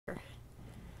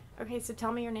Okay, so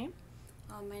tell me your name.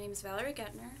 My name is Valerie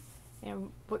Gentner.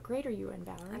 And what grade are you in,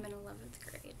 Valerie? I'm in 11th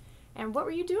grade. And what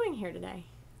were you doing here today?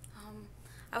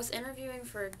 I was interviewing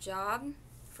for a job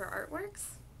for artworks.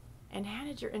 And how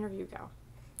did your interview go?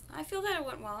 I feel that it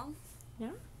went well.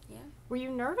 Yeah? Yeah. Were you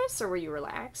nervous or were you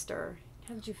relaxed, or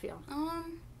how did you feel?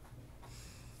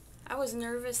 I was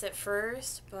nervous at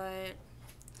first, but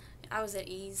I was at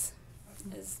ease.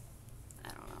 I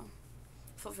don't know.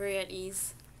 Felt very at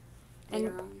ease. And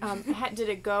did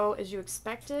it go as you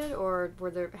expected, or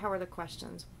how were the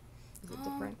questions? Was it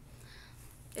different?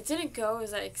 It didn't go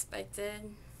as I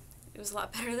expected. It was a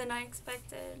lot better than I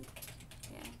expected.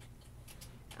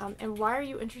 Yeah. And why are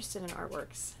you interested in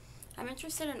artworks? I'm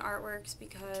interested in artworks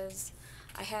because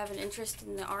I have an interest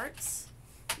in the arts,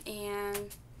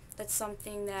 and that's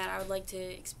something that I would like to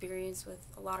experience with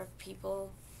a lot of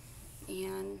people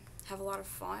and have a lot of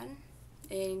fun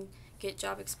and get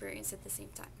job experience at the same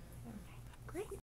time.